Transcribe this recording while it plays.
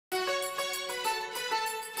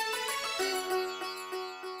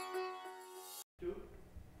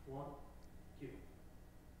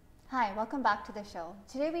Hi, welcome back to the show.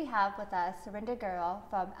 Today we have with us Surinder Grewal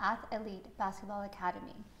from Elite Basketball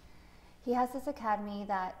Academy. He has this academy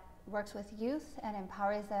that works with youth and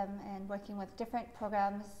empowers them and working with different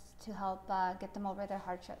programs to help get them over their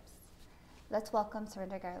hardships. Let's welcome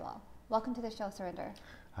Surinder Grewal. Welcome to the show, Surinder.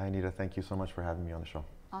 Hi, Anita. Thank you so much for having me on the show.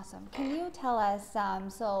 Awesome. Can you tell us,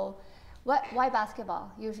 why basketball?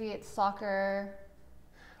 Usually it's soccer.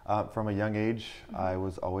 From a young age, I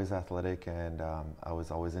was always athletic and I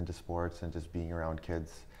was always into sports and just being around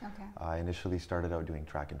kids. Okay. I initially started out doing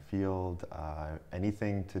track and field.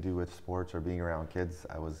 Anything to do with sports or being around kids,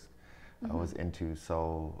 I was into.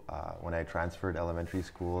 So when I transferred elementary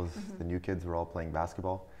schools, the new kids were all playing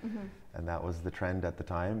basketball, and that was the trend at the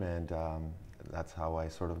time. And that's how I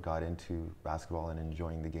sort of got into basketball and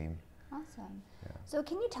enjoying the game. Awesome. Yeah. So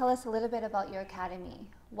can you tell us a little bit about your academy?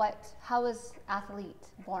 How was Athlete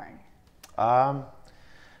born?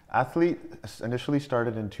 Athlete initially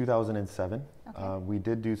started in 2007. Okay. We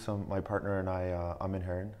did do my partner and I, Amin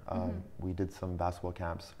Heron, we did some basketball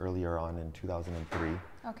camps earlier on in 2003.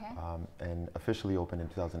 Okay. And officially opened in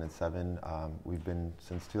 2007.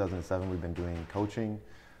 Since 2007, we've been doing coaching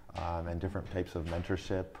and different types of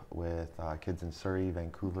mentorship with kids in Surrey,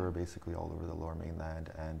 Vancouver, basically all over the Lower Mainland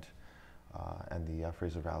and the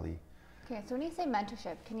Fraser Valley. Okay, so when you say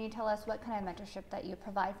mentorship, can you tell us what kind of mentorship that you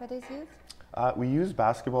provide for these youth? We use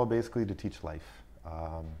basketball basically to teach life.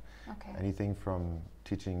 Okay. Anything from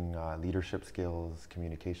teaching leadership skills,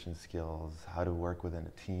 communication skills, how to work within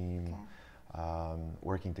a team,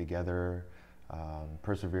 working together,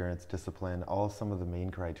 perseverance, discipline, all some of the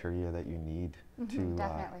main criteria that you need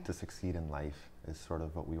to succeed in life is sort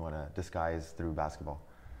of what we want to disguise through basketball.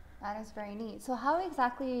 That is very neat. So how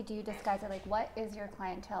exactly do you disguise it? Like, what is your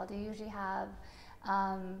clientele? Do you usually have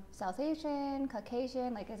South Asian,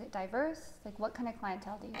 Caucasian? Like, is it diverse? Like, what kind of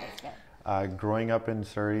clientele do you guys get? Growing up in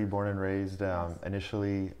Surrey, born and raised,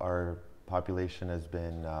 initially our population has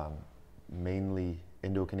been mainly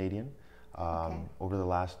Indo-Canadian. Over the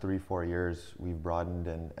last 3-4 years, we've broadened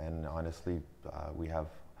and honestly, we have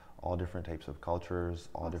all different types of cultures,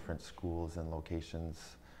 all different schools and locations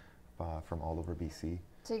from all over BC.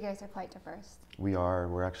 So you guys are quite diverse. We are.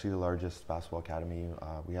 We're actually the largest basketball academy.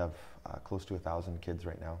 We have close to 1,000 kids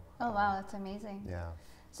right now. Oh wow, that's amazing. Yeah.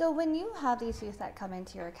 So when you have these youth that come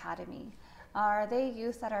into your academy, are they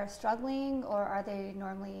youth that are struggling or are they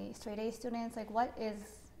normally straight A students? Like what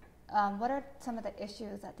are some of the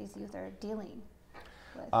issues that these youth are dealing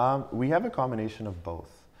with? We have a combination of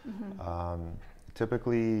both.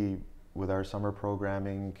 Typically, with our summer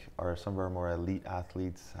programming, some of our more elite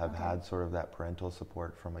athletes have had sort of that parental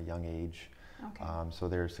support from a young age. So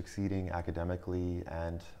they're succeeding academically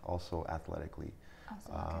and also athletically.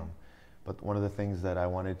 Awesome. But one of the things that I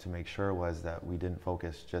wanted to make sure was that we didn't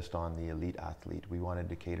focus just on the elite athlete. We wanted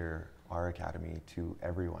to cater our academy to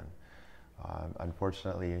everyone.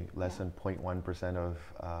 Unfortunately, less than 0.1%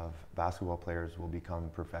 of basketball players will become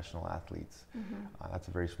professional athletes. That's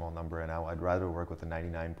a very small number, and I'd rather work with the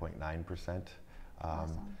 99.9%.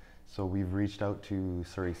 Awesome. So we've reached out to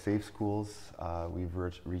Surrey Safe Schools. We've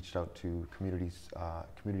reached out to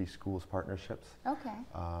community schools partnerships. Okay.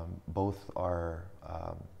 Both are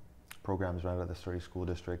programs run out of the Surrey School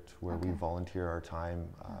District where we volunteer our time.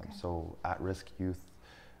 So at-risk youth,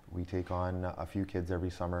 we take on a few kids every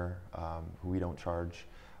summer who we don't charge,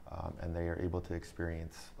 and they are able to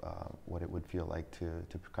experience what it would feel like to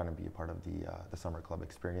kind of be a part of the summer club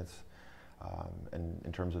experience. And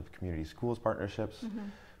in terms of community schools partnerships,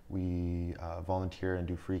 we volunteer and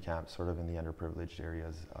do free camps sort of in the underprivileged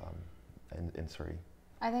areas in Surrey.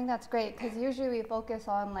 I think that's great because usually we focus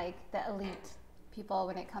on like the elite people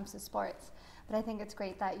when it comes to sports, but I think it's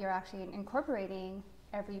great that you're actually incorporating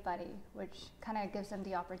everybody, which kind of gives them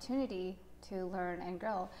the opportunity to learn and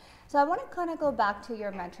grow. So I want to kind of go back to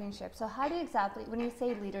your mentorship. So how do you exactly, when you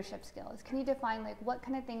say leadership skills, can you define like what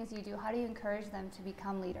kind of things you do? How do you encourage them to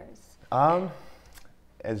become leaders?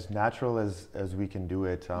 As natural as we can do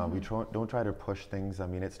it. We don't try to push things. I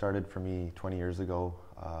mean, it started for me 20 years ago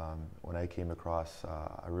when I came across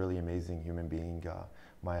a really amazing human being,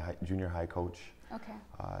 my junior high coach.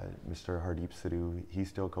 Mr. Hardeep Sidhu, he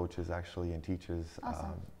still coaches actually and teaches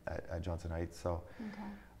at Johnson Heights. So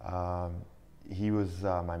he was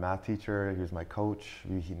my math teacher, he was my coach.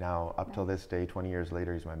 He now, up till this day, 20 years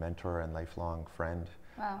later, he's my mentor and lifelong friend.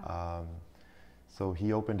 Wow. So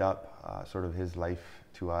he opened up sort of his life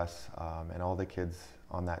to us, and all the kids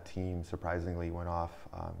on that team surprisingly went off.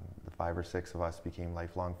 The 5 or 6 of us became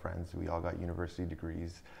lifelong friends. We all got university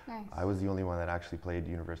degrees. Nice. I was the only one that actually played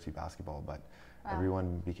university basketball, but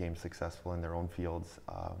everyone became successful in their own fields.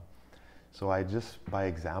 So I just, by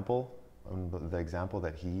example, the example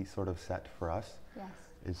that he sort of set for us Yes.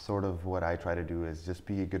 is sort of what I try to do, is just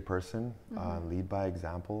be a good person, lead by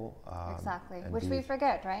example. Exactly, which we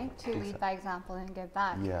forget, right? To lead by example and give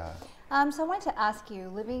back. Yeah. So I wanted to ask you,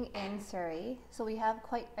 living in Surrey, so we have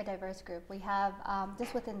quite a diverse group. We have,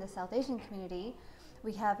 just within the South Asian community,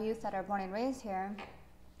 we have youth that are born and raised here,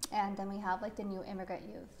 and then we have like the new immigrant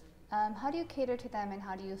youth. How do you cater to them, and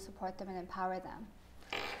how do you support them and empower them?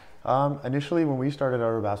 Initially, when we started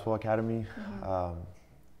our basketball academy,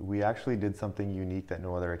 we actually did something unique that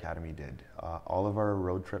no other academy did. All of our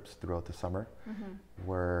road trips throughout the summer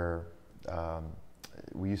were,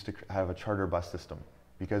 we used to have a charter bus system,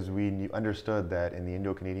 because we understood that in the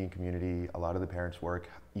Indo-Canadian community, a lot of the parents work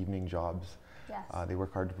evening jobs. Yes. They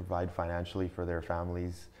work hard to provide financially for their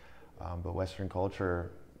families, but Western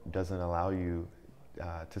culture doesn't allow you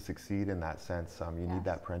to succeed in that sense. You need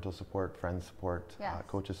that parental support, friend support,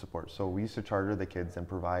 coaches support. So we used to charter the kids and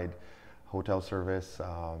provide hotel service,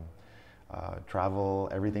 travel,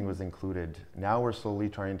 everything was included. Now we're slowly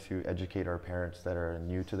trying to educate our parents that are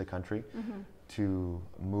new to the country to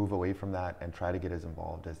move away from that and try to get as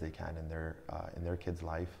involved as they can in their kids'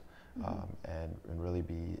 life, and really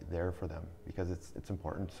be there for them, because it's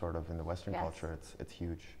important sort of in the Western culture. It's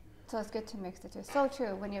huge. So it's good to mix the two. So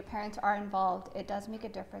true. When your parents are involved, it does make a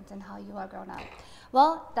difference in how you are grown up.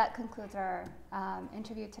 Well, that concludes our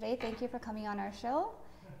interview today. Thank you for coming on our show.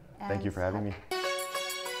 Thank you for having me.